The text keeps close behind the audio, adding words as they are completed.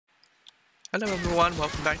Hello everyone,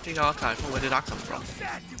 welcome back to the archive. Oh, where did I come from?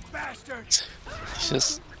 He's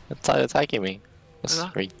just attacking me. That's Hello?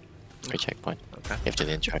 free checkpoint. Okay. You have to do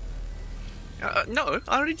the intro. No,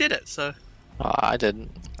 I already did it, so... Oh, I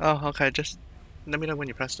didn't. Oh, okay, just let me know when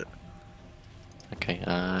you pressed it. Okay,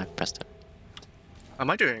 I pressed it. Am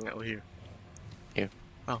I doing it or you? You.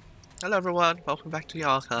 Oh. Hello everyone, welcome back to the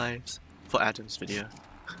archives for Adam's video.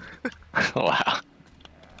 Wow.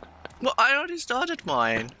 Well, I already started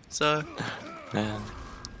mine, so... Yeah.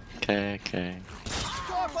 Okay.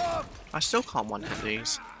 I still can't one-hit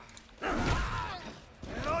these.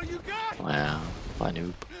 Wow. What a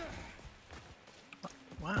noob.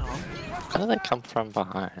 Wow. Where do they come from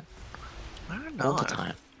behind? I don't know. All the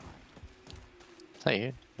time. Is that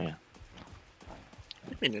you? Yeah.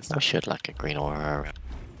 I mean, it's I should like a green aura.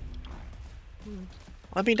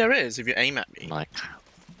 I mean, there is, if you aim at me. Like...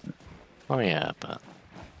 Oh yeah, but...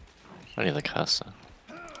 Only the cursor.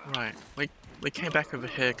 Right. We came back over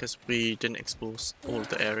here because we didn't explore all of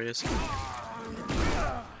the areas.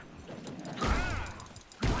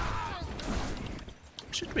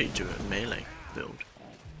 Should we do a melee build?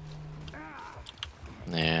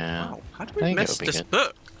 Yeah. Wow, how did I we think it miss would be this good.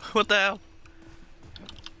 book? What the hell?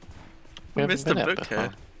 We haven't missed the been book before.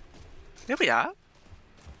 here. Here we are.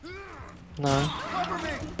 No.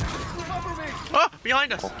 Oh,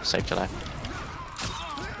 behind us! Oh, saved your life.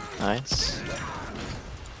 Nice.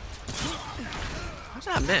 How did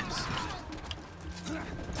I miss?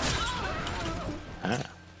 Ah.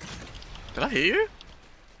 Did I hear you?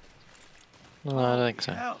 No, I don't think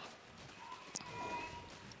so.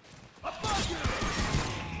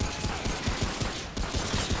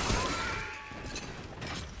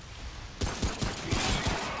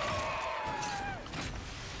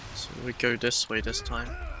 So we go this way this time.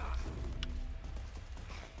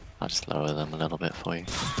 I'll just lower them a little bit for you.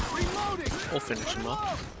 Or finish him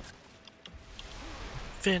off.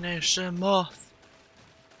 Finish him off!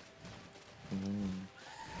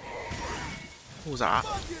 What was that?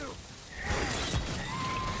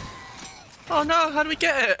 Oh no, how do we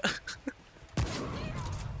get it?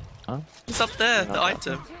 Huh? It's up there, the Okay.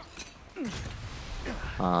 item.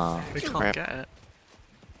 We can't crap. get it.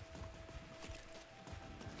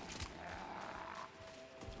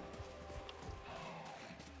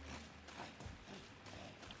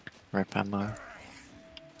 Rip ammo.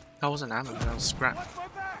 That wasn't ammo, that was scrap.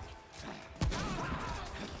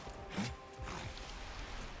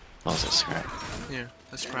 What was it, scrap? Yeah,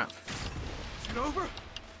 that's scrap. Is it over?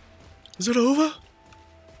 Is it over?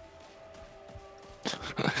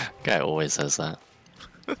 Guy always says that.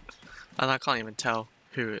 And I can't even tell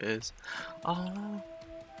who it is. Oh,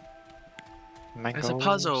 Mangoes. it's a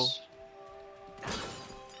puzzle.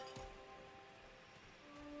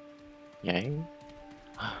 Yay.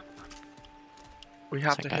 We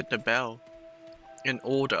have It's to okay. hit the bell in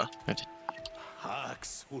order.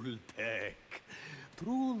 Haxultek.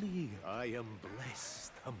 Truly, I am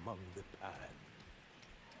blessed among the pan.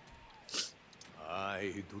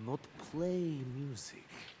 I do not play music.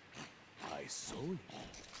 I sow it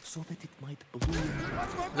so that it might bloom.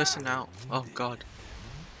 Listen out. Oh god.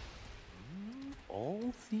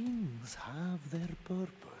 All things have their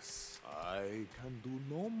purpose. I can do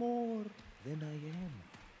no more than I am.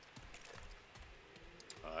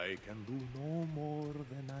 I can do no more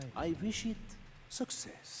than I wish it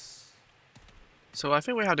success. So I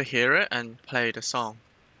think we have to hear it and play the song.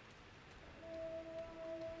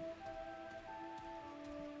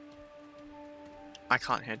 I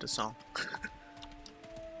can't hear the song.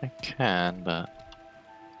 I can, but...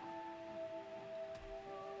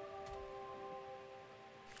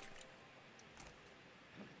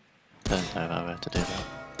 Don't know how to do that.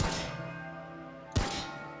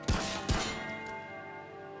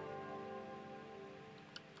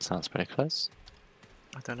 Sounds pretty close.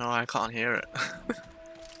 I don't know, I can't hear it.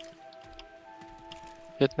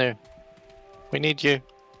 Good new. We need you.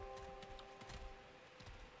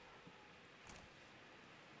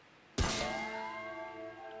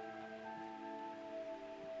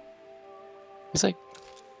 He's like,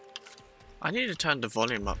 I need to turn the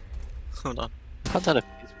volume up. Hold on. how that if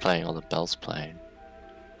he's playing or the bell's playing?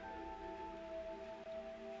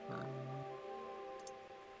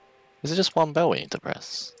 Is it just one bell we need to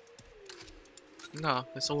press? No,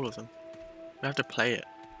 it's all of them. We have to play it.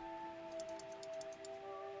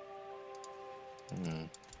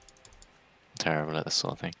 Terrible at this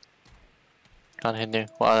sort of thing. Can't hit you.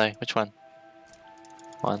 What are they? Which one?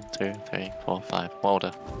 1, 2, 3, 4, 5. What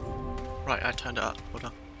order? Right, I turned it up. Hold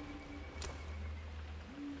on.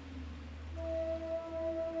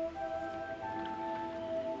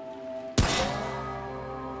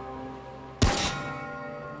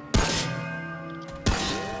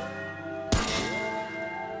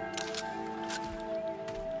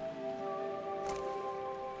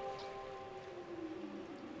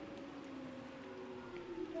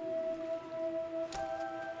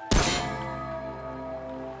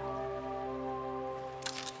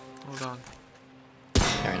 Hold on.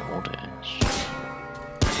 Carrying voltage.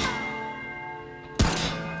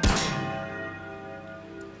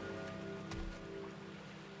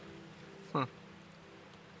 Huh.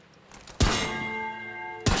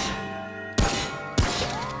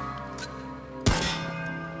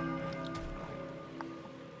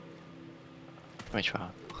 Let me try.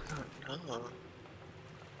 I don't know.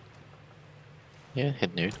 Yeah,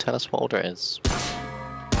 Hidnu, tell us what order it is.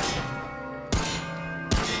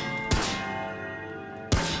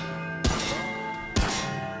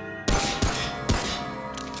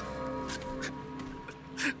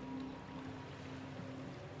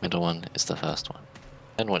 Middle one is the first one.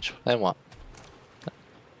 Then which? Then what?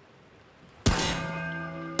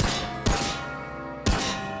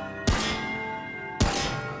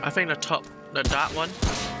 I think the top, that one.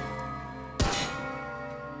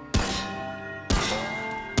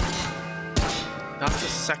 That's the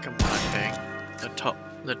second one, I think.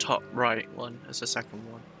 The top right one is the second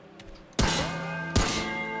one.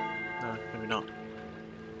 No, maybe not.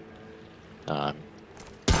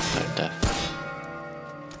 So deaf.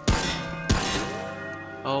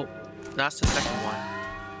 Oh, that's the second one.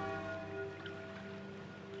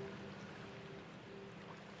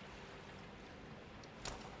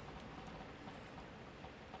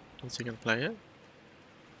 Is he gonna play it?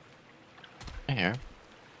 I hear.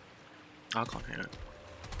 I can't hear it.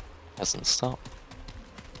 Hasn't stopped.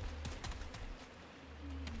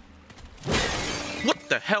 What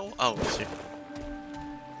the hell? Oh, I see.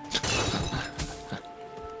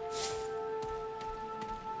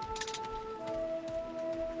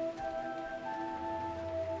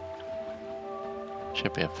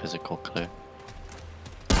 Should be a physical clue.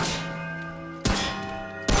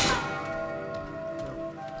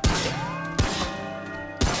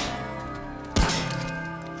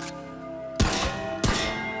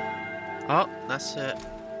 Oh, that's it.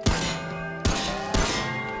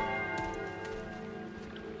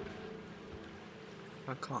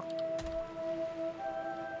 I can't.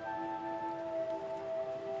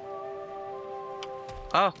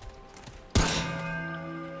 Oh.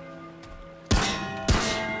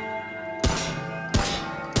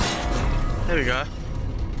 There we go.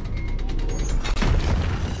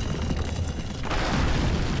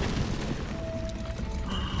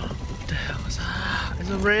 What the hell is that? It's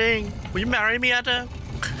a ring. Will you marry me, Adam?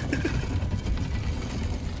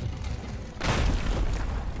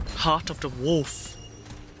 Heart of the wolf.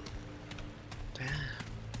 Damn.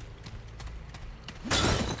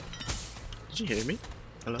 Did you hear me?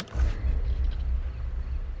 Hello?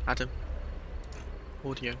 Adam.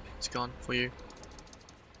 Audio. It's gone for you.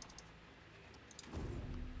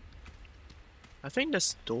 I think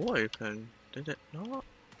this door opened. Did it not?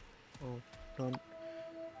 Oh, no.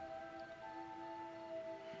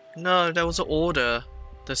 No, there was an order.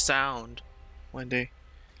 The sound. Wendy.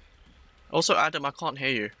 Also, Adam, I can't hear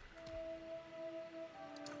you.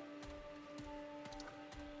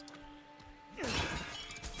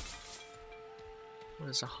 What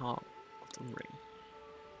is the heart of the ring?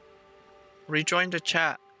 Rejoin the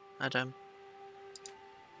chat, Adam.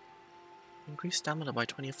 Increase stamina by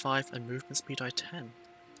 25 and movement speed by 10.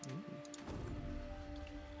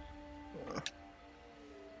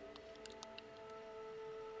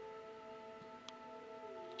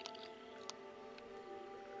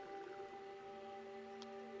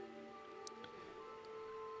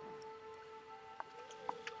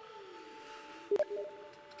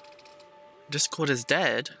 Discord is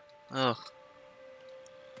dead? Ugh.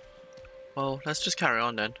 Well, let's just carry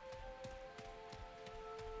on then.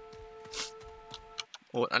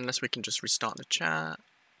 Or unless we can just restart the chat.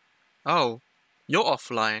 Oh, you're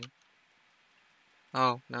offline.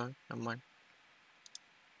 Oh, no, never mind.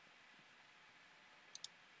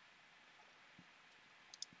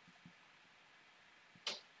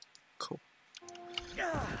 Cool.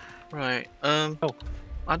 Right, oh.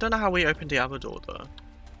 I don't know how we opened the other door though.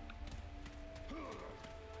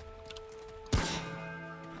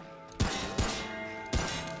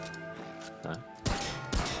 No.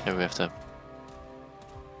 Maybe we have to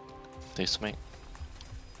do something.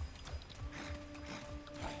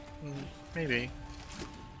 Maybe.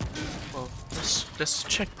 Well, let's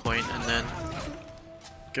checkpoint and then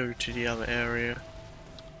go to the other area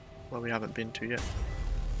where we haven't been to yet.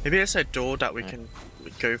 Maybe there's a door that we can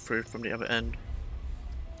go through from the other end.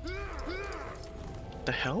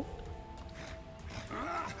 The hell?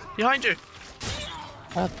 Behind you!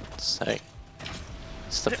 God's sake.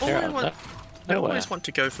 It's the They pair always, out they nowhere. always want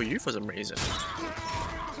to go for you for some reason.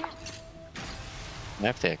 They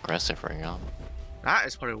have the aggressive ring on. That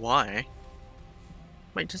is probably why.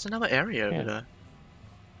 Wait, there's another area over Yeah. there.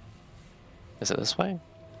 Is it this way?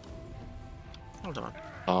 Hold on.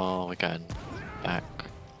 Oh, we're going back.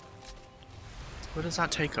 Where does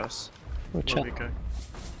that take us? Ooh, Where we go?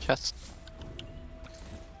 Chest.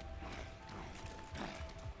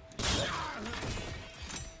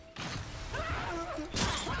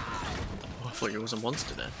 Oh, I thought you was a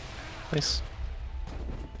monster there. Please.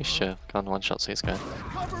 You sure? Can't one shot these guys.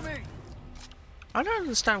 I don't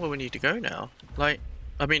understand where we need to go now. Like,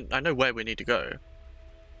 I mean, I know where we need to go,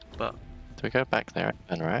 but Do we go back there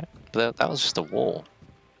then, right? That was just a wall.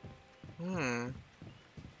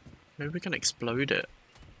 maybe we can explode it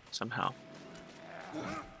somehow.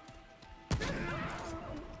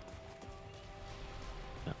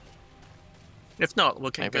 Yeah. If not,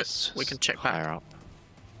 we can Maybe it's we can just check back. higher up.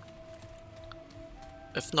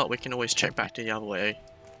 If not, we can always check back the other way.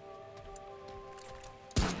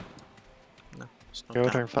 No, it's not You're that.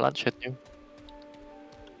 ordering for lunch, hit you?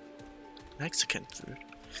 Mexican food.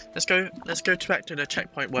 Let's go back to the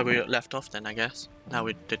checkpoint where we left off then, I guess. Now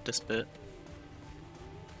we did this bit.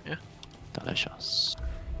 Yeah. Delicious.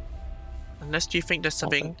 Unless do you think there's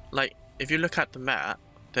something like if you look at the map,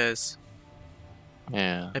 there's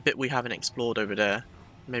Yeah. a bit we haven't explored over there.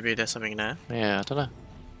 Maybe there's something there. Yeah, I don't know.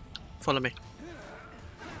 Follow me.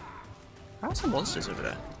 How's some monsters over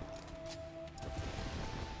there?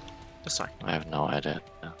 This side. I have no idea.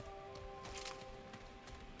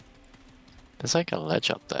 There's like a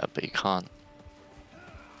ledge up there, but you can't.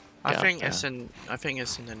 I get up think there. it's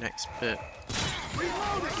in the next bit.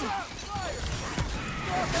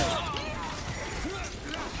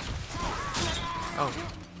 Oh,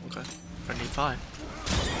 okay. Friendly fire.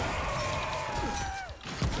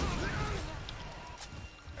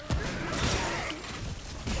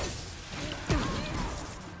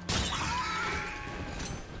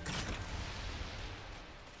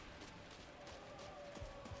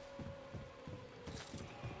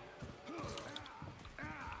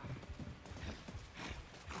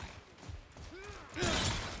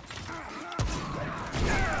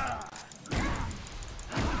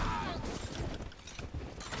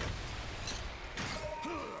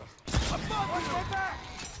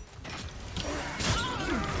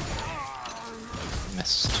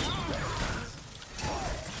 Missed.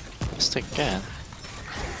 Missed again.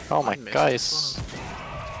 Oh my I missed guys. as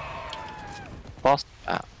Boss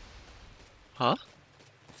bat. Huh?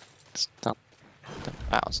 It's not. The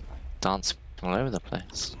bat was dancing all over the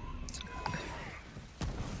place.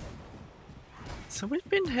 So we've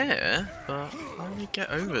been here, but how do we get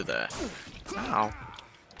over there? Ow.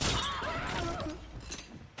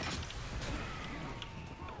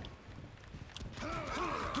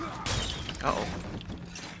 Uh-oh.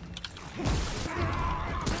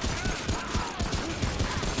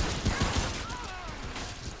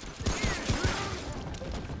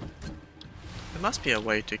 There must be a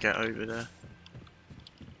way to get over there.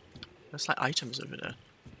 There's like items over there.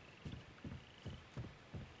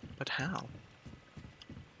 But how?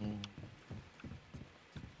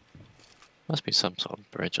 Must be some sort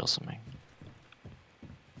of bridge or something.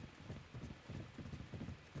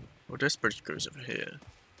 Well, this bridge goes over here.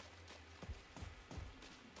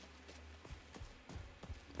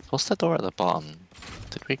 What's the door at the bottom?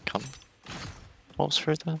 Did we come? What was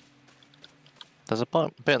through there? There's a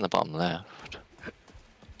bit in the bottom left.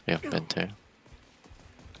 We haven't been to.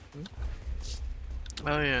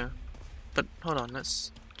 Oh yeah. But hold on,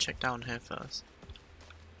 let's check down here first.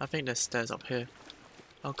 I think there's stairs up here.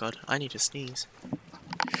 Oh god, I need to sneeze.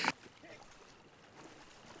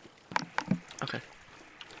 Okay.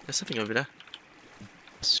 There's something over there.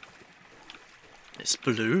 It's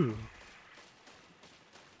blue.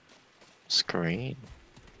 Screen.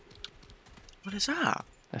 What is that?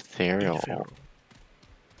 Ethereal.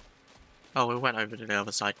 Oh, we went over to the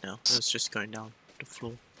other side now. It was just going down the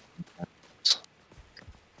floor.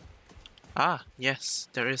 Ah, yes,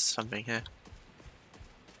 there is something here.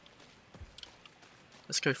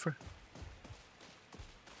 Let's go through.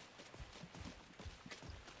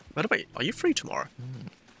 By the way, are you free tomorrow?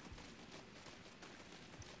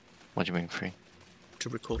 What do you mean free? To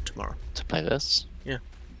record tomorrow? To play this? Yeah.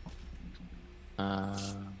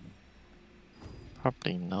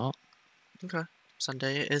 Probably not. Okay.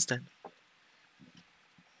 Sunday it is then.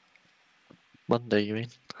 Monday, you mean?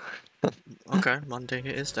 Okay, Monday it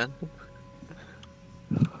is then.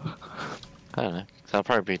 I don't know. So I'll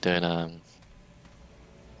probably be doing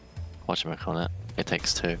whatchamacallit, It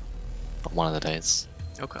Takes Two on one of the days.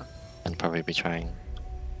 Okay. And probably be trying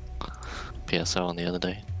PSO on the other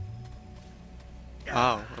day.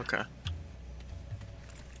 Oh, okay.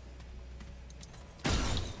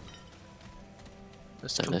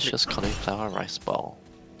 Let's Delicious cauliflower rice ball.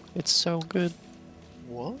 It's so good.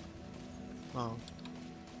 What? Oh.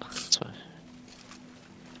 That's why.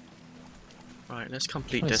 Right, let's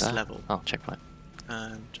complete What is this that? level. Oh, checkpoint.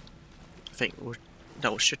 And I think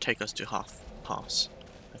that should take us to half pass,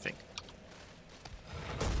 I think.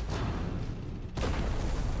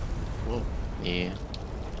 Whoa. Yeah.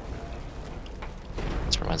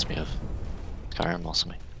 This reminds me of Skyrim or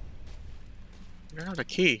something. You have the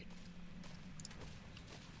key.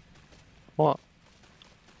 What?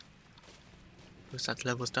 Looks like the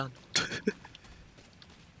level's done.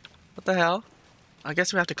 What the hell? I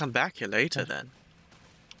guess we have to come back here later then.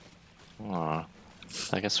 Oh,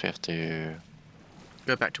 I guess we have to...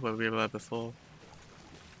 Go back to where we were before.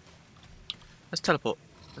 Let's teleport.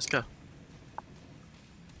 Let's go.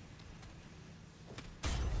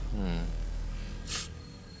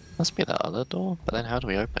 Must be that other door, but then how do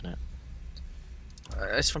we open it?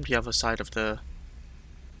 It's from the other side of the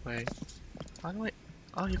way. By the way,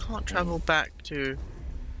 oh, you can't travel back to...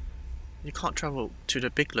 You can't travel to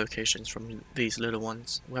the big locations from these little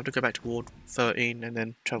ones. We have to go back to Ward 13 and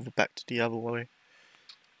then travel back to the other way.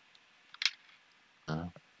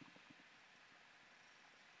 Oh.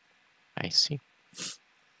 I see.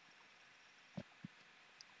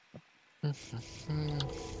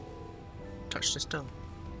 Touch the stone.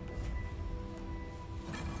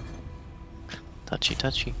 Touchy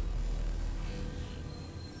touchy.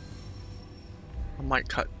 I might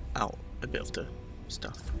cut out a bit of the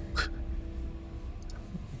stuff.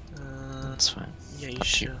 That's fine. Yeah, you Up to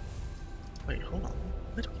should. you. Wait, hold on.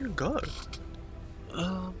 Where do you go?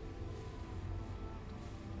 I'm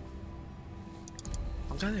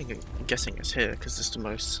guessing it's here because it's the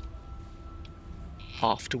most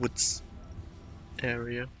afterwards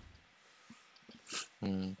area.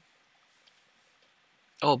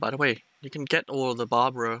 Oh, by the way, you can get all the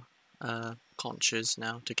Barbara conches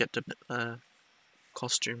now to get the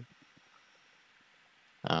costume.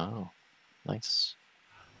 Oh, nice.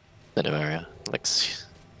 Bit of area. Looks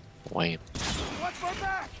way. Watch my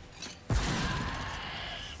back!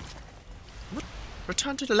 What?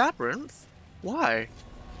 Return to the labyrinth? Why?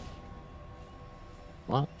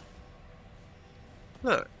 What?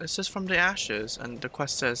 Look, it says from the ashes, and the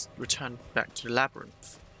quest says return back to the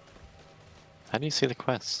labyrinth. How do you see the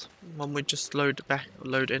quest? When we just load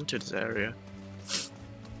into this area.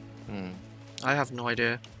 I have no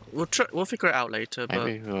idea. We'll figure it out later.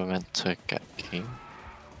 Maybe we were meant to get key.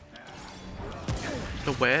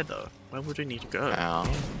 But where though? Where would we need to go? Ow.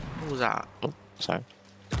 What was that? Oh, sorry.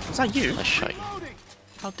 Was that you? Let's show you.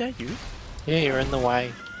 How dare you? Yeah, you're in the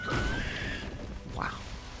way. Wow.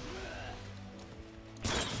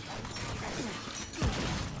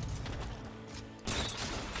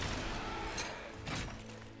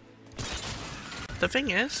 The thing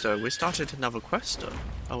is, though, we started another quest, though.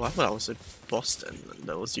 Oh, I thought that was a boss then.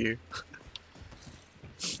 That was you.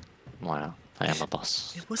 Wow, I am a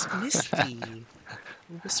boss. It was Misty.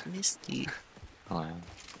 It was Misty. Hello.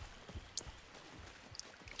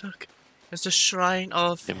 Look, it's the shrine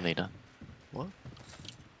of... Gym leader. What?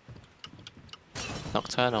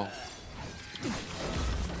 Nocturnal.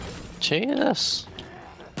 Jesus!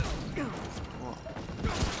 What?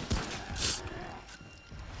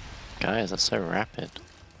 Guys, that's so rapid.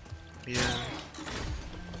 Yeah.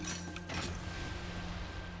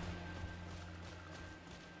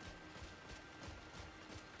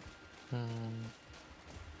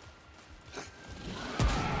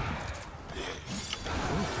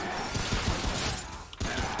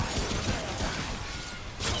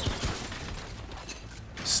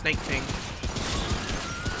 Snake thing.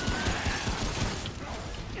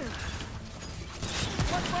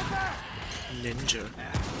 Ninja.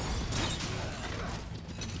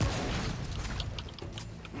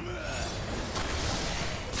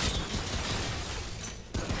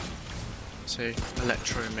 Say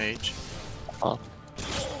Electro Mage. Oh.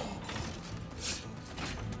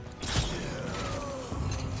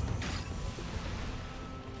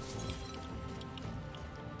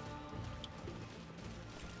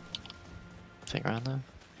 Think around there.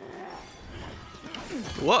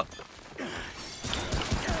 What?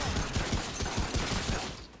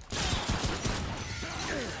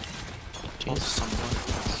 Oh, Jeez. someone.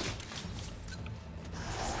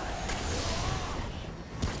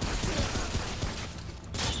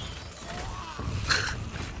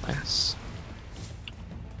 Nice.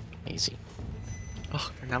 Easy.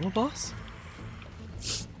 Oh, another boss?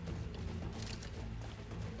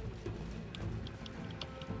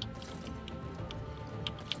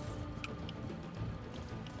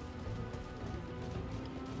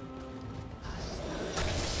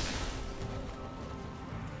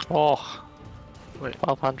 Oh! Wait,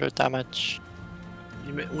 1200 damage.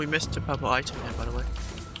 we missed a purple item here, by the way.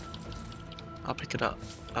 I'll pick it up.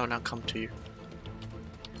 I'll now come to you.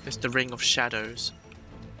 It's the Ring of Shadows.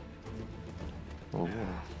 Ooh,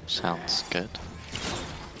 sounds good.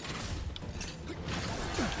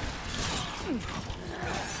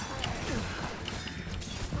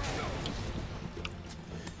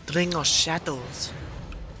 The Ring of Shadows.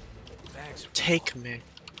 Thanks. Take me.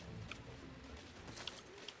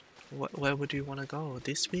 Where would you want to go?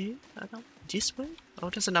 This way? I don't. This way? Oh,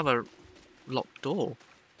 there's another locked door.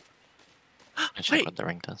 I check Wait, what the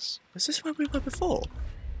ring does. is this where we were before?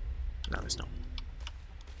 No, it's not.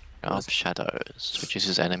 Of Shadows, which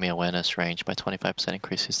uses enemy awareness range by 25%,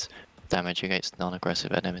 increases damage against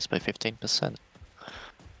non-aggressive enemies by 15%.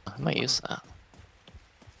 I might use that.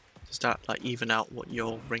 Does that like even out what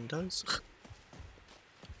your ring does?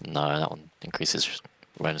 No, that one increases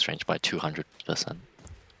awareness range by 200%.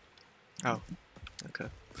 Oh, okay.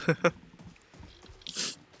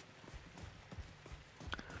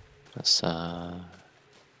 That's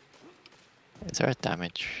is there a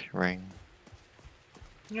damage ring?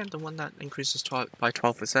 Yeah, the one that increases by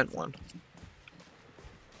 12% one.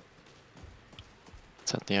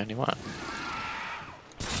 Is that the only one?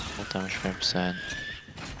 More damage 5%.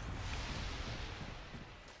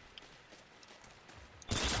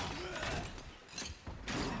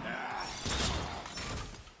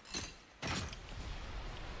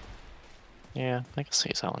 Yeah, I can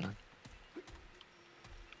see that one then.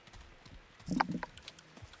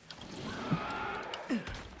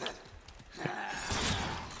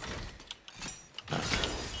 Okay.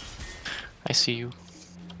 I see you.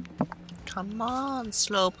 Come on,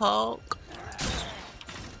 Slowpoke.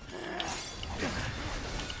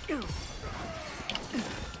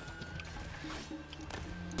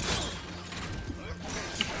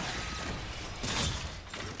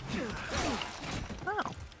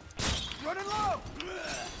 Oh. Running low.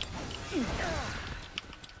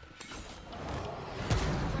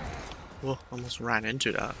 Whoa, almost ran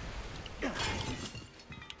into that.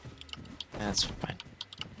 That's fine.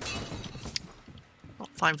 Not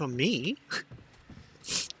fine for me.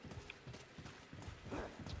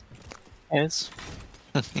 Yes.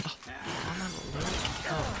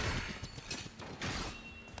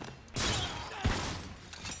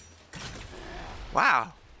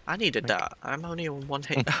 Wow, I needed that. I'm only on one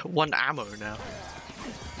hit, one ammo now.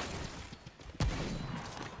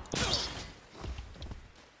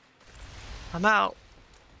 I'm out.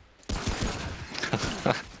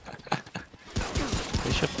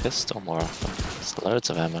 We should pistol more often. There's loads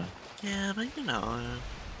of ammo. Yeah, but you know,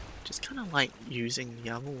 just kind of like using the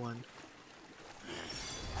other one.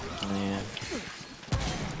 Yeah.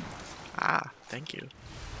 Ah, thank you.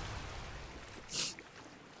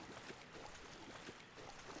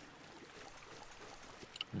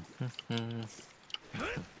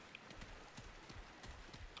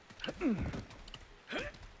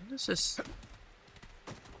 What is this?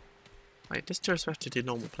 Wait, this turns back to the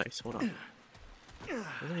normal place. Hold on. Is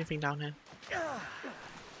there anything down here?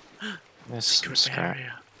 There's some scrap.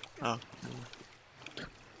 Area. Oh.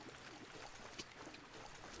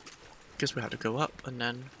 Guess we have to go up and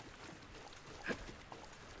then.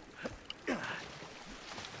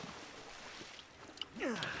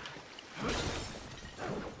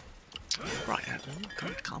 Right, Evan,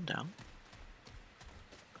 calm down.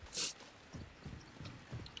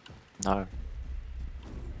 No.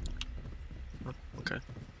 Oh, okay.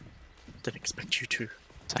 Didn't expect you to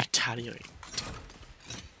Exactly. retaliate.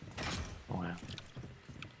 Oh wow.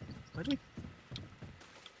 Why do we?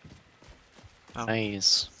 Oh,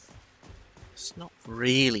 Maze. it's not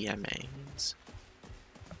really a maze.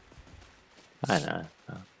 I know.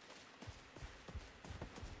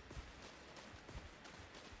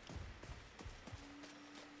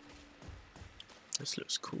 This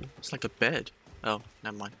looks cool. It's like a bed. Oh,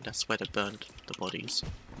 never mind. That's where they burned the bodies.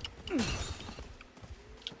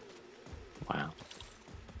 Wow.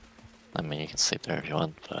 I mean, you can sleep there if you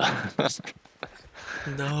want, but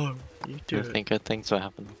No, you do you it. think good things will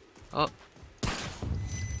happen. Oh.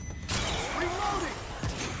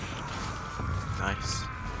 Nice.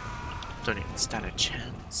 Don't even stand a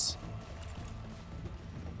chance.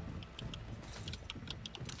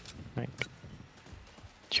 Right.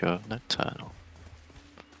 Cure Nocturnal.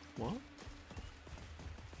 What?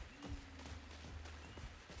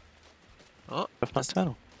 Oh, Of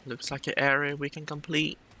Nocturnal. looks like an area we can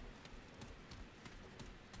complete.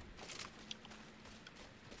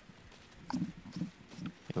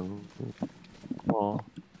 Ooh. Oh.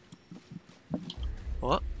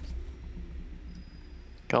 What?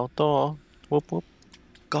 Gold door. Whoop whoop.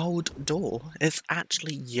 Gold door? It's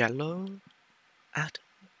actually yellow? At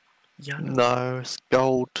yellow? No, it's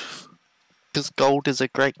gold. Because gold is a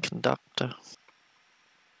great conductor.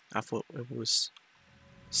 I thought it was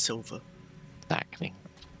Silver. Exactly.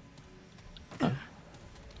 Oh.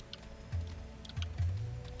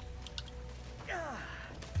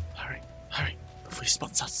 Hurry, hurry, before he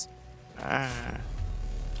spots us. Ah.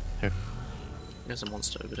 Who? There's a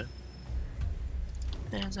monster over there.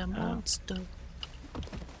 There's a monster.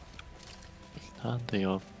 Under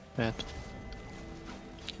your bed.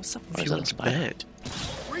 What's up Or with is you that a on spider? bed?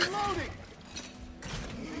 Reloading!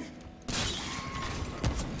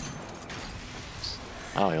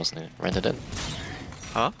 Oh, he wasn't rendered in.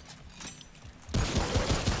 Huh?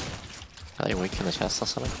 Are they weak in the chest or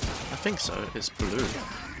something? I think so. It's blue.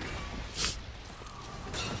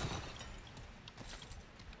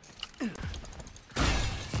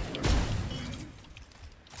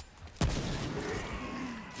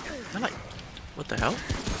 I'm like, what the hell?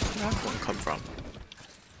 Where did that one come from?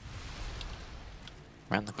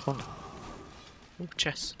 Around the corner. Ooh,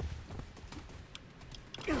 chest.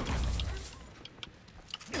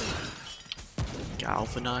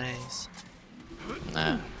 Galvanize.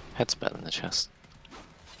 Nah, head's better than the chest.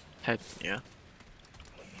 Head, yeah.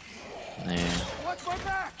 Yeah. Watch my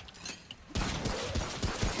back!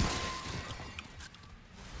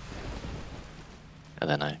 And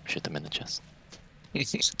then I shoot them in the chest.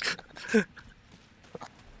 It's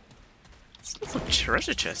not a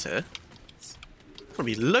treasure chest here. It's gonna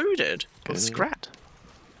be loaded with Good. scrap.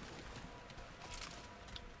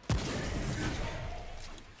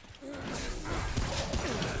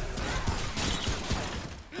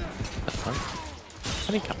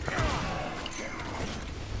 Where'd he come from?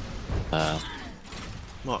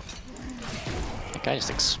 What? The guy just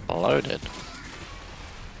exploded.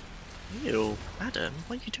 Ew, Adam,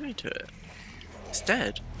 what are you doing to it? It's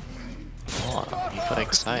dead. What? You got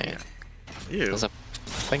excited. Ew. There's a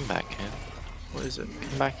thing back here. What is it?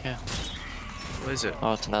 Come back here. What is it?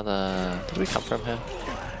 Oh, it's another... Did we come from here?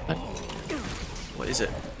 No, What is it?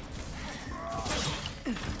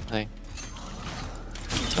 thing.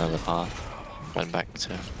 It's another path. Went back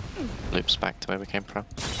to... Loops back to where we came from.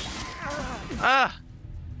 Ah!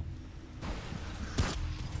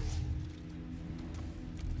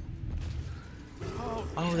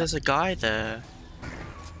 Oh, there's a guy there.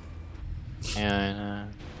 Yeah, I know.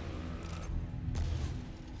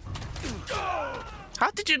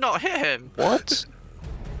 How did you not hit him? What?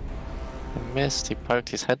 I missed, he poked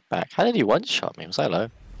his head back. How did he one-shot me? Was I low?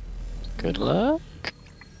 Good luck.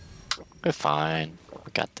 We're fine.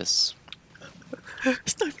 We got this.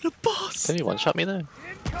 It's not even a boss. Did he one-shot me though?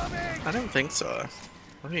 I don't think so.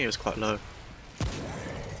 I think he was quite low.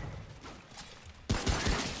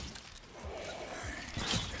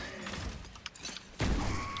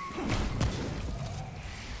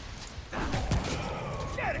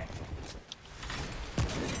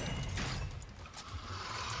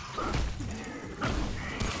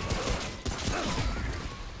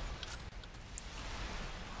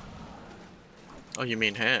 Oh, you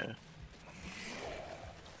mean here?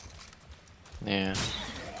 Yeah.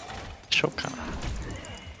 Shortcut.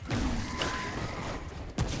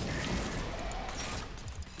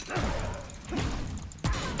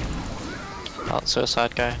 Oh,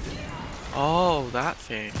 suicide guy. Oh, that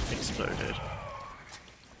thing exploded.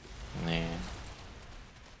 Yeah.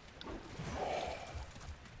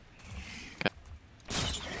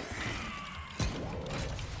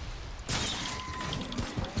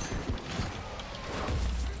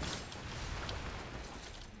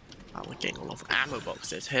 Oh, we're getting a lot of ammo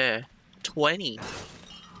boxes here. 20.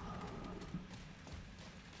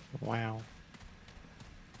 Wow.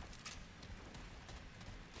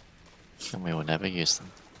 And we will never use them.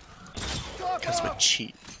 Because we're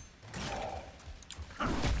cheap.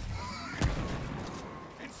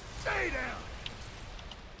 Stay down!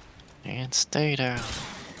 And stay down.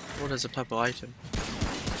 Oh, there's a purple item.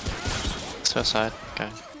 Suicide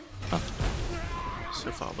guy. Oh,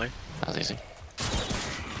 So far away. that was easy.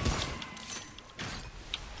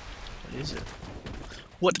 What is it?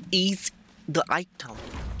 What is the item?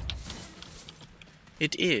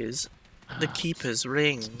 It is the Keeper's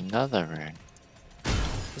Ring. Another ring.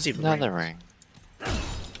 Does it even Another ring? ring.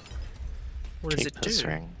 What does it Keeper's do?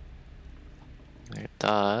 ring. It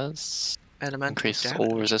does Elemental increase damage.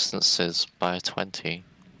 all resistances by 20.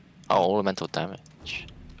 Oh, all elemental damage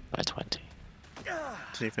by 20.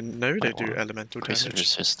 Didn't even know they Wait, do what? elemental Increase damage.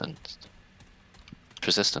 resistance.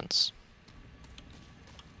 Resistance.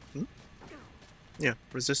 Yeah,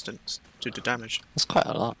 resistance to the damage. That's quite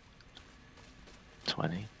a lot.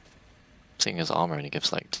 20. Seeing as armor only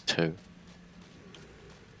gives like 2.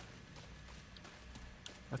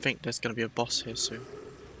 I think there's gonna be a boss here soon.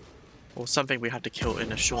 Or something we have to kill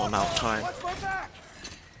in a short amount of time. Watch my back!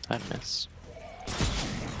 I miss.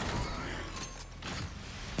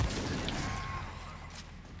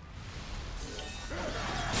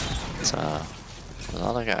 There's a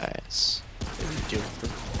lot of guys. Deal with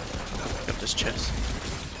them. Pick up this chest.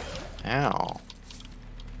 Ow.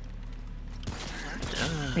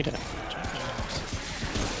 We don't.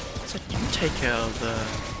 So you take care of the.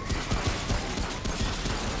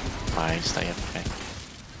 Why stay okay?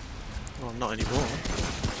 Well, not anymore.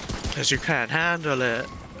 Because you can't handle it.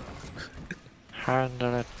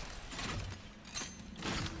 Handle it.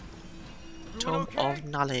 Tome of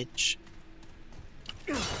knowledge.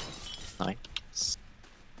 Nice.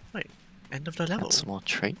 Wait, end of the level. And some more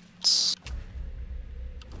traits.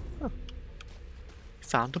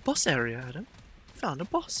 Found a boss area, Adam. Found a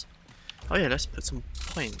boss. Oh yeah, let's put some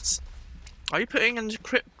points. Are you putting in the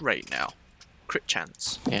crit rate now? Crit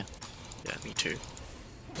chance? Yeah. Yeah, me too.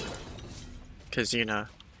 Because, you know,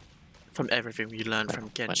 from everything we learned from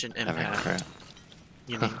Genshin Impact,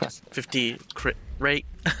 you need 50 crit rate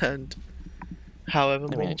and however I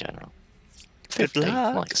mean more. in general. Good 50,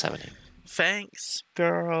 luck. like 70. Thanks,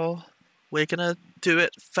 girl. We're gonna do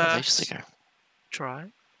it That's ages first. ago.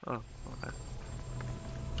 Try. Oh, okay.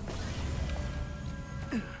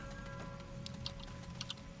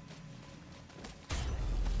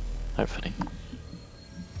 Hopefully.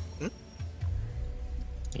 Hmm?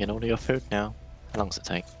 You can order your food now. How long does it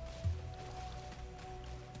take?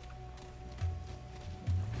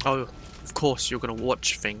 Oh, of course you're gonna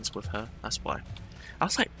watch things with her. That's why. I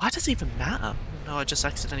was like, why does it even matter? No, I just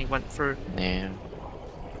accidentally went through. Yeah.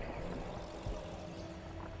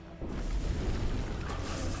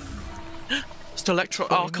 It's the Electro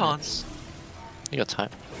 40 Archon. minutes. You got time.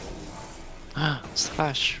 Ah,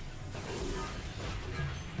 Slash.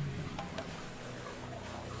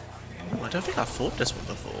 I don't think I fought this one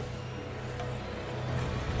before.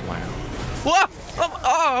 Wow. Whoa!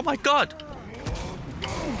 Oh my god!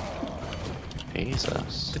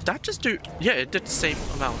 Jesus. Did that just do... Yeah, it did the same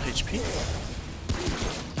amount of HP.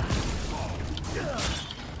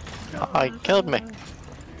 Oh, he killed me.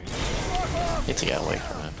 Need to get away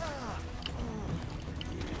from him.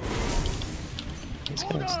 He's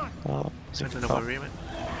gonna... Oh, I don't know where we went.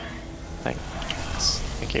 Thanks. I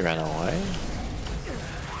think he ran away.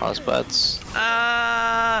 Buds.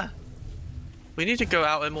 Ah! We need to go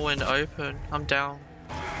out and more in the open. I'm down.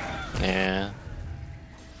 Yeah.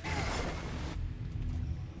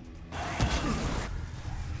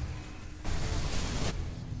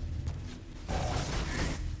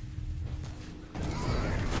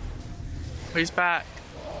 He's back.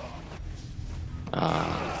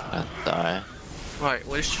 I'd die. Right,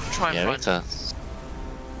 we should try and Yeah, we need find... to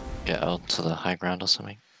get onto the high ground or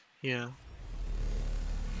something. Yeah.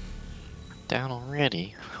 Down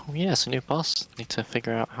already? Oh yeah, it's a new boss. Need to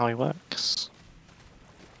figure out how he works.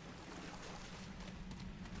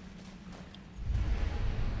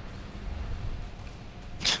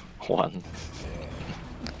 One.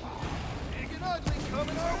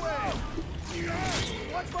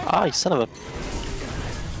 Ah, you son of a...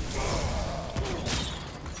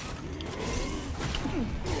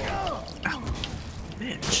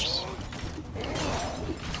 Bitch.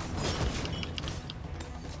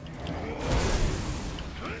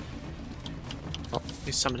 Oh,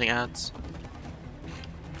 he's summoning ads.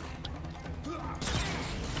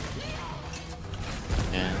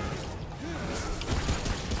 Yeah.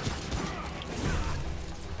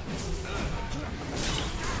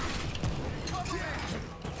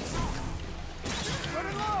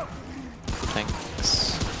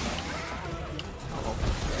 Thanks.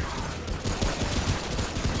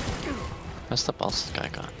 Where's the boss guy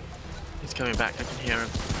gone? He's coming back, I can hear him.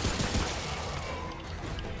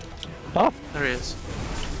 Oh! There he is.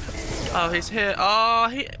 Oh, he's here. Oh,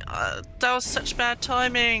 that was such bad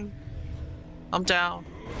timing. I'm down.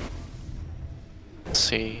 Let's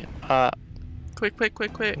see. Quick, quick,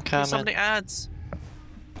 quick, quick. I'm coming. He's summoning ads.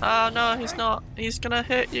 Oh no, he's not. He's gonna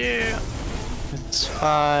hit you. It's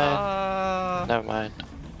fine. Never mind.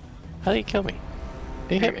 How did he kill me?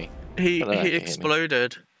 Did he hit me? He Or did I hit him?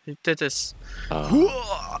 exploded. He did this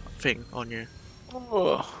thing on you.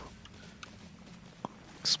 Oh.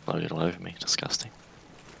 Exploded all over me. Disgusting.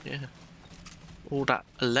 Yeah. All that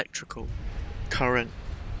electrical current.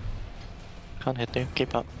 Can't hit you.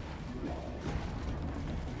 Keep up.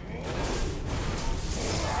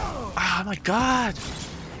 Oh my god!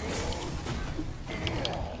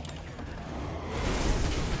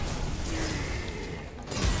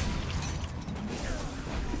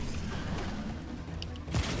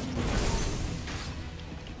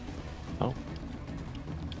 Oh.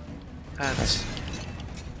 Ads.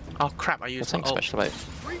 Oh crap, I used What's my ult. special about?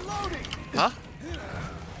 Huh?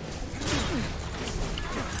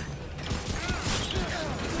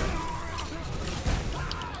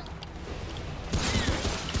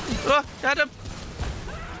 Oh, got him!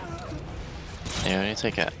 Yeah, we need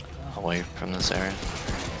to get away from this area.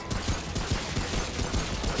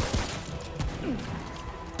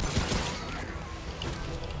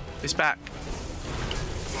 He's back.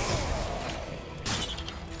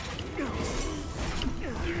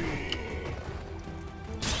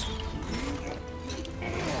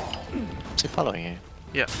 Is he following you?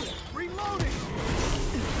 Yeah. Reloading.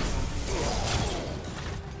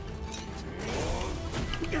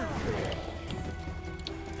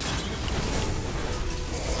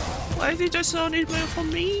 Why is he just only moving for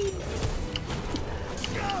me?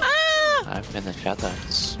 Ah! I'm in the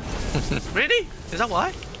shadows. Really? Is that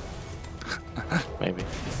why? Maybe.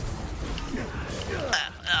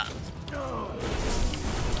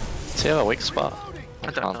 Does he have a weak spot?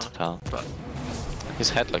 I don't know. Can't tell. But His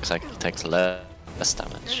head looks like he takes less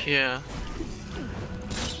damage. yeah.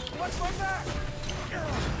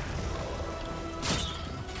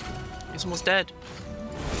 He's almost dead.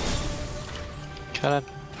 Kill him.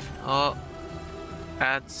 Oh.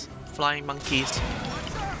 Ads. Flying monkeys.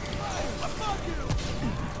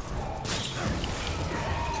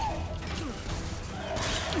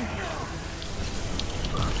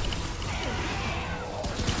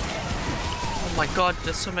 Oh my god,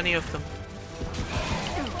 there's so many of them.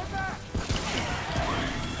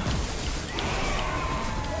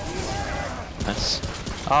 Nice.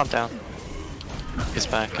 Oh, I'm down. He's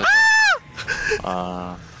back as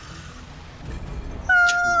well.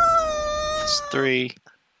 It's 3.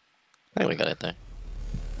 I think we got it there.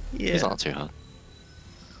 Yeah. He's not too hard.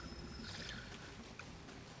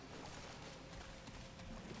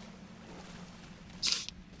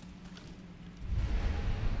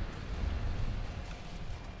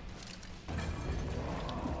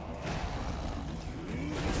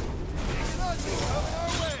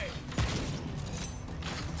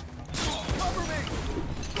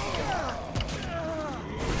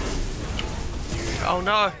 Oh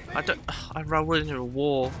no! I rolled into a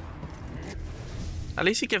wall. At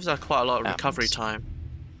least he gives us quite a lot of recovery time.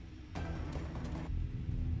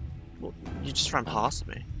 Well, you just ran past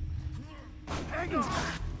me.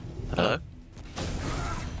 Hello?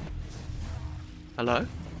 Hello?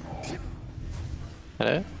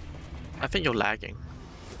 Hello? I think you're lagging.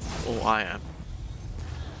 Or I am.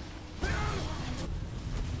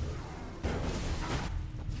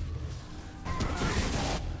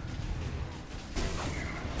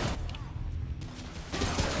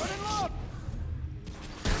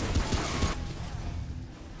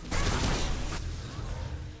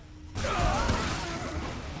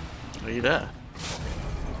 Are you there?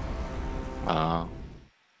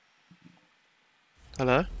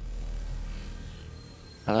 Hello?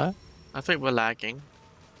 Hello? I think we're lagging.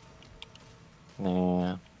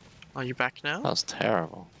 Yeah. Are you back now? That was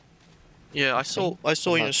terrible. Yeah, I saw in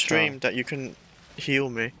not your stream sure. that you can heal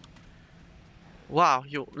me. Wow,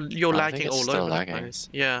 you're I lagging think it's all still over lagging. the place.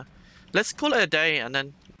 Yeah. Let's call it a day and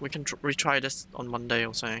then we can retry this on Monday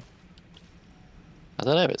or something. I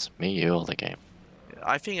don't know if it's me, you, or the game.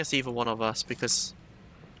 I think it's either one of us because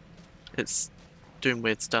it's doing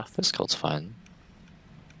weird stuff. Discord's fine.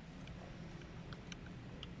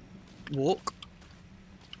 Walk.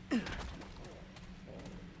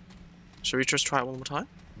 Should we just try it one more time?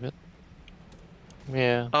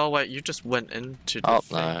 Yeah. Oh wait, you just went into the Oh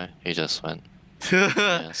thing. no, he just went.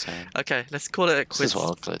 Yeah, same. Okay, let's call it a This quits. is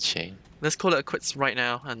all glitchy. Let's call it a quits right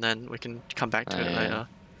now, and then we can come back to it Yeah. later.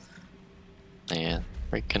 Yeah.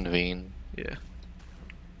 Reconvene Yeah.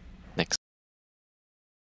 next.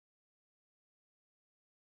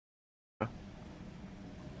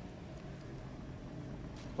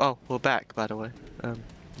 Oh, we're back, by the way.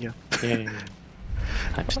 Yeah. Yay.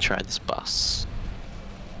 Time to try this bus.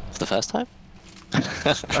 For the first time?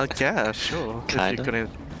 Yeah, sure. If Kinda. you're gonna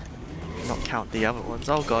not count the other ones.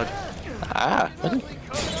 Oh god. Ah! What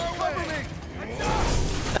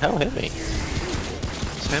the hell hit me?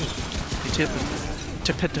 It's him. He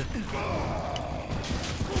tipped it.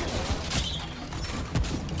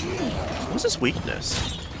 What's his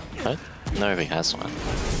weakness? I don't know if he has one.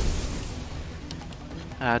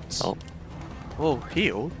 Ads. Oh, Oh,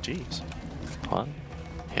 heal? Jeez. what?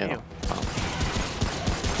 Heal. Heal. Oh.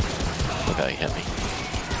 Forgot he hit me.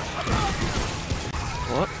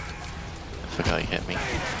 What? Forgot he hit me.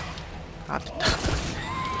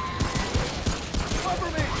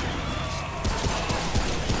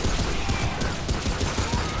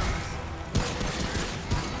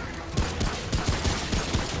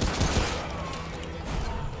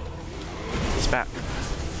 He's back.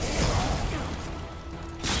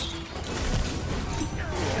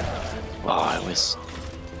 Oh, I was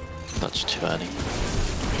much too early.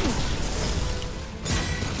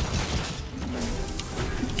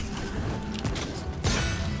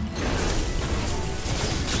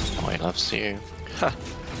 Oh, he loves you.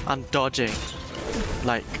 I'm dodging.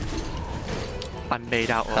 Like, I'm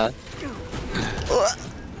made out of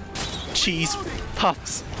cheese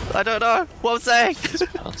puffs. I don't know what I'm saying.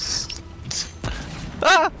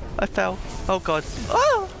 Ah! I fell. Oh god.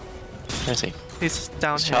 Ah! Where is he? He's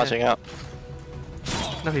down He's here. charging up.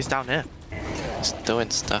 No, he's down here. He's doing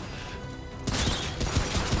stuff.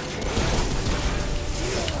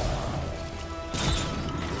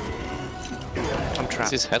 I'm Is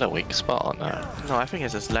trapped. his head a weak spot or no? No, I think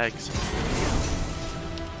it's his legs.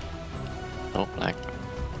 Oh, like,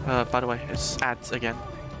 By the way, it's ads again.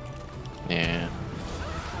 yeah.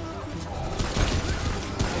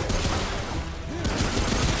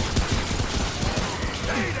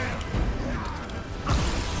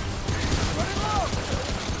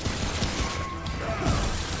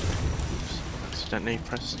 Accidentally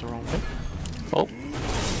pressed the wrong bit. Oh,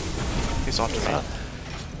 He's after me.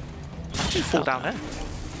 Did you fall down there?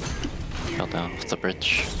 fell down off the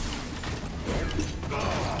bridge.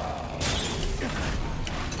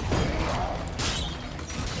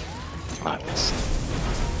 I missed.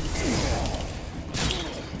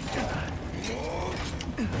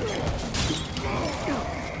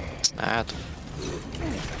 It's an ad.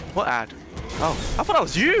 What ad? Oh, I thought that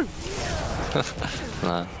was you!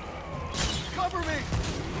 No.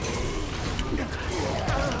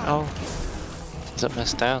 Oh, Is it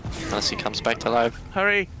missed down? Unless he comes back to life.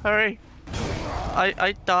 hurry, hurry!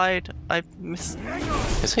 I died. I missed.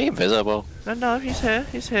 Is he invisible? No, he's here.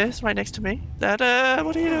 He's right next to me. Dada,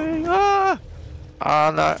 what are you doing? Ah!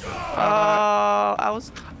 Oh no. Oh, I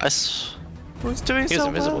was doing He was so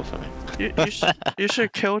invisible well. for me. You should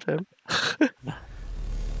have killed him.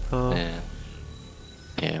 Oh. Yeah.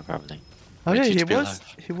 Yeah, probably. Oh Wait, yeah, you to be alive.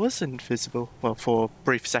 he was invisible. Well, for a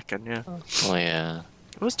brief second, yeah. Oh yeah.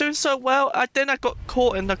 I was doing so well. Then I got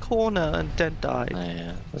caught in the corner and then died. Oh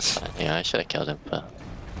yeah. That's fine. Yeah, I should have killed him, but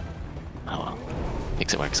oh well.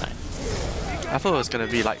 Makes it more exciting. I thought it was gonna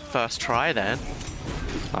be like first try then.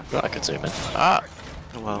 I thought I could zoom in. Ah!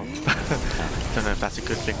 Well, don't know if that's a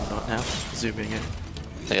good thing or not now. Zooming in.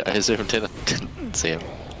 Yeah, I zoomed in and didn't see him.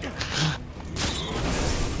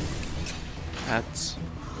 Ads.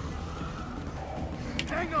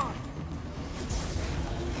 Hang on.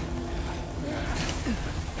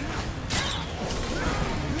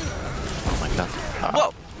 Oh my god. Ah.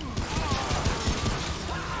 Whoa!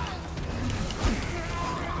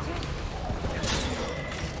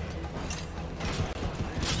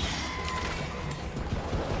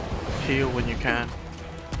 Heal when you can.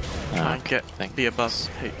 Try and get thank the above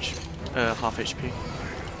half HP.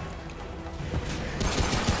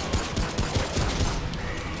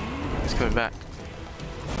 He's coming back.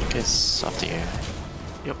 It's up to you.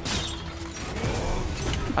 Yep.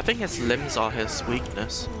 I think his limbs are his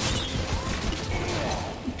weakness.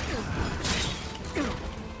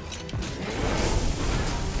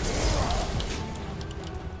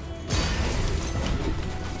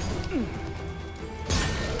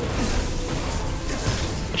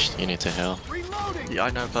 You need to heal. Reloading. Yeah,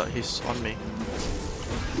 I know, but he's on me.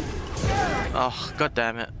 Oh, god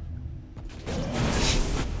damn it.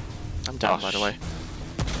 I'm down, by the way.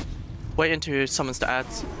 Wait until he summons the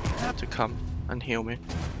ads to come and heal me.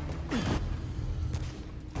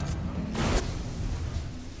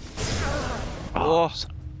 Oh.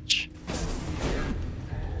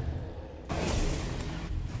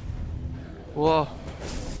 Whoa.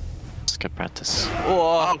 It's good practice.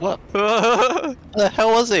 Whoa. What? Where the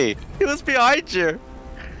hell was he? He was behind you.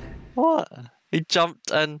 What? He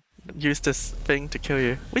jumped and used this thing to kill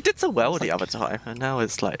you. We did so well the other time, and now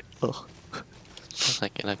it's like, ugh. It's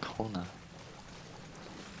like in a corner.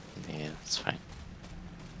 Yeah, it's fine.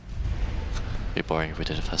 It'd be boring if we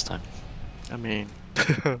did it first time. I mean, We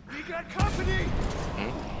got company.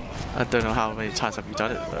 I don't know how many times have you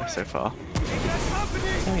done it though so far. We got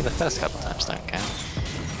company. I mean, the first couple times don't count.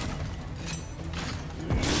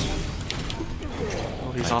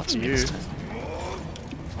 Oh, he's Like, after you. next time.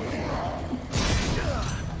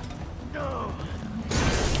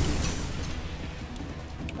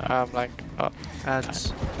 I'm like, oh,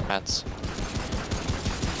 Ads. ads.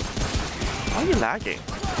 Why are you lagging?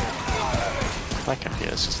 My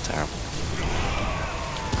computer is just terrible.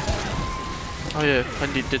 Oh yeah,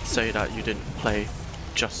 Wendy did say that you didn't play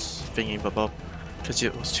just thingy bob because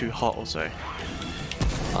it was too hot also.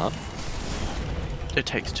 Huh? It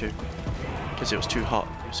takes two. Because it was too hot,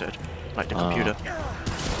 you said. Like the computer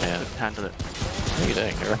Yeah. couldn't handle it. What are you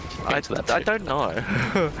doing? You're I don't know.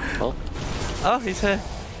 Well, Oh, he's here.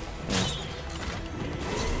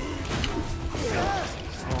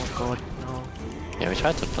 Oh god, no. yeah, we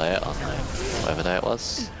tried to play it on like whatever day it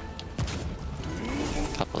was.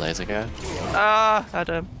 couple days ago. Ah,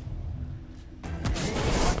 Adam.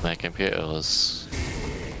 My computer was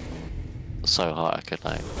so hot I could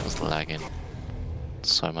like, was lagging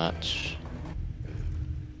so much.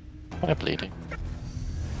 Am I bleeding?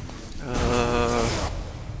 Oh,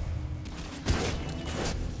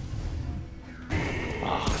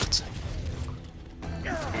 God's sake.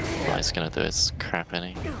 What he's gonna do is crap,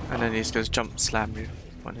 any. And then he's gonna jump slam you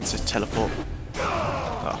when it's just teleport.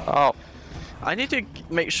 Oh. I need to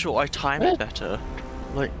make sure I time it better.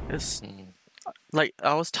 Like, it's... Like,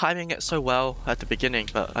 I was timing it so well at the beginning,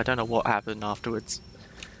 but I don't know what happened afterwards.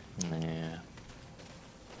 Yeah.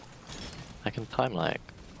 I can time like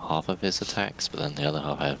half of his attacks, but then the other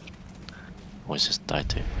half I've always just died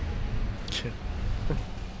to. Shit.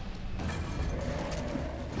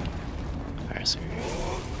 Where is he?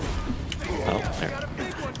 Oh, there.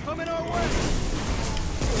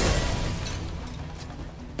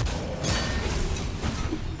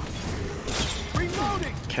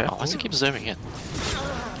 Careful. Oh, why does he keep zooming in?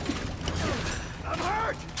 I'm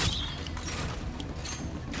hurt.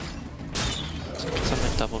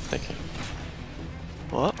 Something double clicking.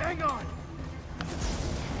 What? Hang on.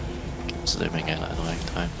 Keep zooming in at annoying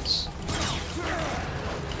times.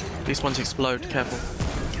 These ones explode, careful.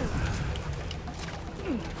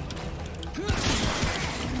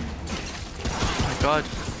 Oh my god.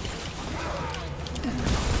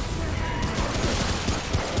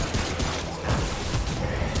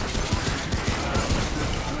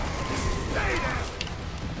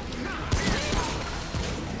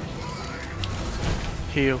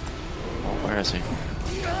 Heal. Oh, where is he?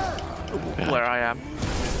 Behind. Where I am.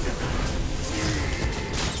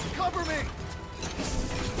 Cover me.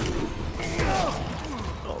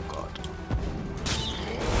 Oh god.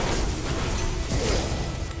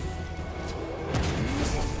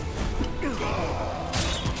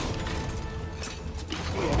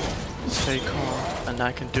 Stay calm, and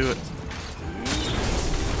I can do it.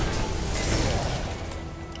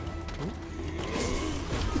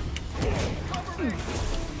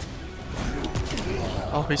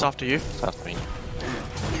 Oh, he's after you. That's me.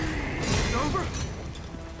 Over.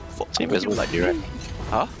 Is he invisible like you right?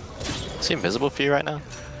 Huh? Is he invisible for you right now?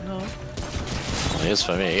 No. Well, he is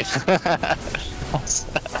for me. That's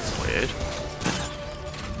weird.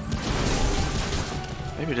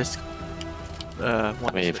 Maybe this. I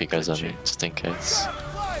mean, if he goes on me, just in case.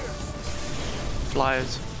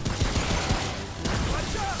 Flyers.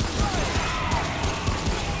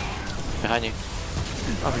 Behind you.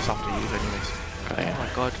 Oh, he's after you, anyways. Oh, yeah. Oh my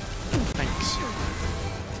god. Thanks.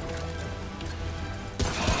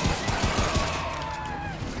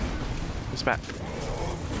 He's back.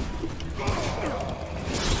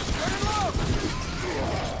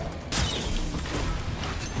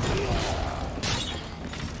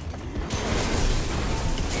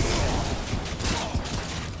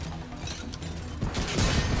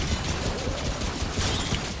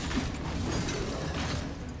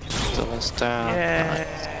 Almost down. Yeah.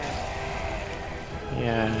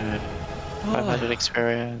 Yeah. 500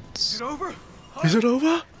 experience. Is it over? Is it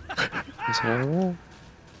over? Is it over?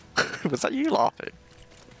 Was that you laughing?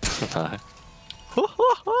 No.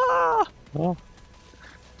 Oh,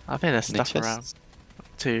 I've been a stuff just- around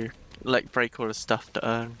to like break all the stuff to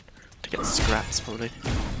earn to get scraps probably.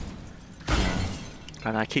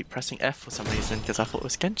 And I keep pressing F for some reason because I thought it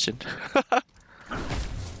was Genshin.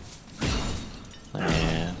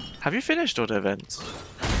 yeah. Have you finished all the events?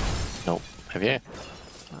 Nope. Have you?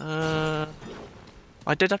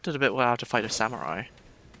 I did up to the bit where I had to fight a samurai.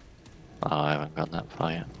 Oh, I haven't gone that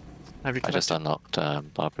far yet. Have you I just collected-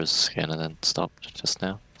 unlocked Barbara's skin and then stopped just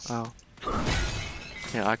now. Oh.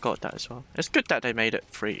 Yeah, I got that as well. It's good that they made it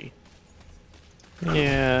free.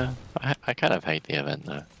 Yeah. I kind of hate the event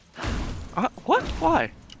though. What?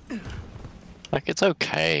 Why? Like, it's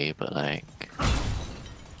okay, but like...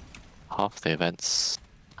 half the events...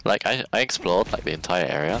 Like, I explored like the entire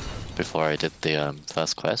area before I did the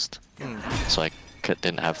first quest. So I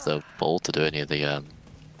didn't have the ball to do any of the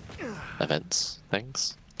events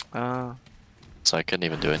things. So I couldn't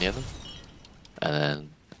even do any of them. And then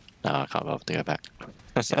now I can't bother to go back.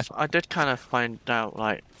 I did kind of find out,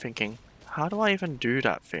 like, thinking, how do I even do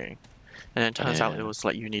that thing? And then it turns out it Yeah. was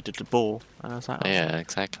like you needed the ball. And I was like, oh. Yeah,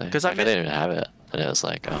 exactly. 'Cause Like, I didn't even have it. And it was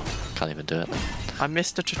like, oh, can't even do it. I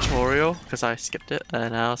missed the tutorial because I skipped it.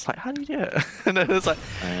 And I was like, how do you do it? And then it was like,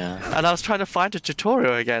 Yeah. and I was trying to find the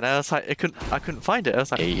tutorial again. And I was like, I couldn't find it. I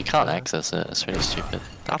was like, Yeah, you can't access it. It's really stupid.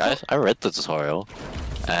 I Like, thought- I read the tutorial,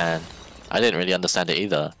 and I didn't really understand it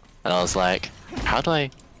either. And I was like, how do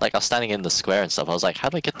I... Like, I was standing in the square and stuff. I was like, how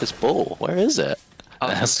do I get this ball? Where is it? Oh,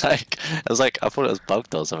 It was like I thought it was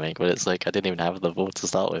bugged or something, but it's like I didn't even have the ball to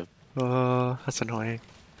start with. that's annoying.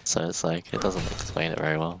 So it's like it doesn't explain it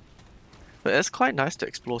very well. But it's quite nice to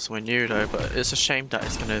explore somewhere new though, but it's a shame that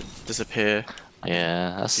it's gonna disappear.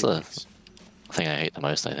 Yeah, that's few the weeks. thing I hate the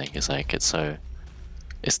most. I think is like it's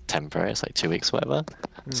temporary. It's like 2 weeks, or whatever.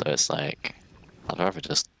 So it's like I'd rather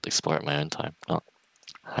just explore at my own time, not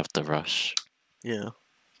have to rush Yeah.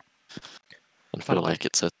 and By the feel way, like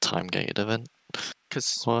it's a time gated event.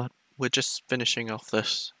 because What? we're just finishing off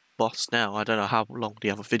this boss now. I don't know how long the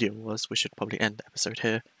other video was. We should probably end the episode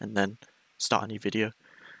here and then start a new video.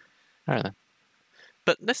 Alright then.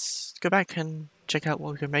 But let's go back and check out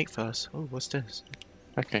what we can make first. Oh, what's this?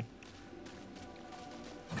 Okay.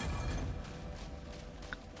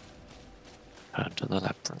 Under the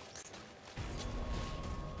labyrinth.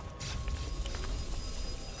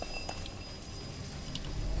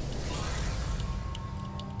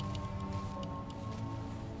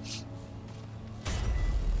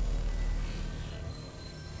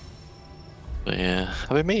 But yeah, I've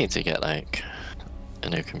been meaning to get like a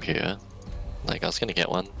new computer. Like I was gonna get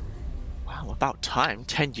one Wow, about time.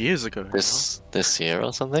 10 years ago. this year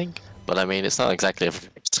or something. But I mean, it's not exactly a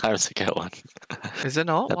time to get one Now. Is it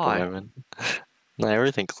not? at the Why? moment. No,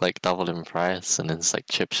 everything's like doubled in price, and it's like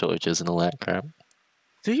chip shortages and all that crap.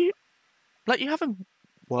 Do you like you haven't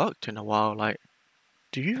worked in a while? Like,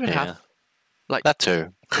 do you even Yeah, have like? that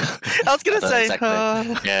too. I was gonna Not say.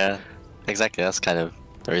 exactly. Yeah, exactly. That's kind of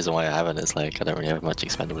the reason why I haven't. Is like I don't really have much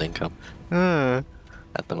expendable income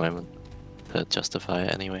at the moment to justify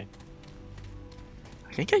it anyway.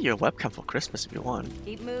 I can get you a webcam for Christmas if you want.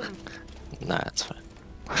 Keep moving. Nah, it's fine.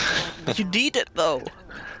 You need it though.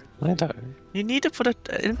 I don't. You need it for the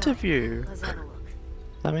interview. Let's have a look.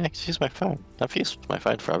 I mean, I can use my phone. I've used my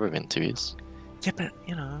phone for other interviews. Yeah, but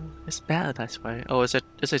you know, it's better this way. Oh, is it?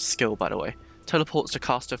 It's a skill, by the way. Teleports the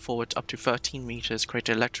caster forward up to 13 meters, create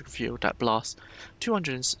an electric field that blasts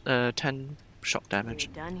 210 shock We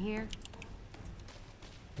damage. done here?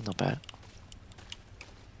 Not bad.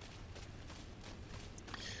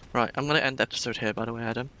 Right, I'm gonna end the episode here, by the way,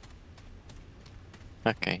 Adam.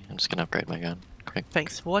 Okay, I'm just gonna upgrade my gun. Quick.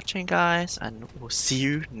 Thanks for watching, guys, and we'll see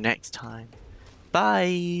you next time.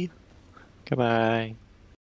 Bye! Goodbye.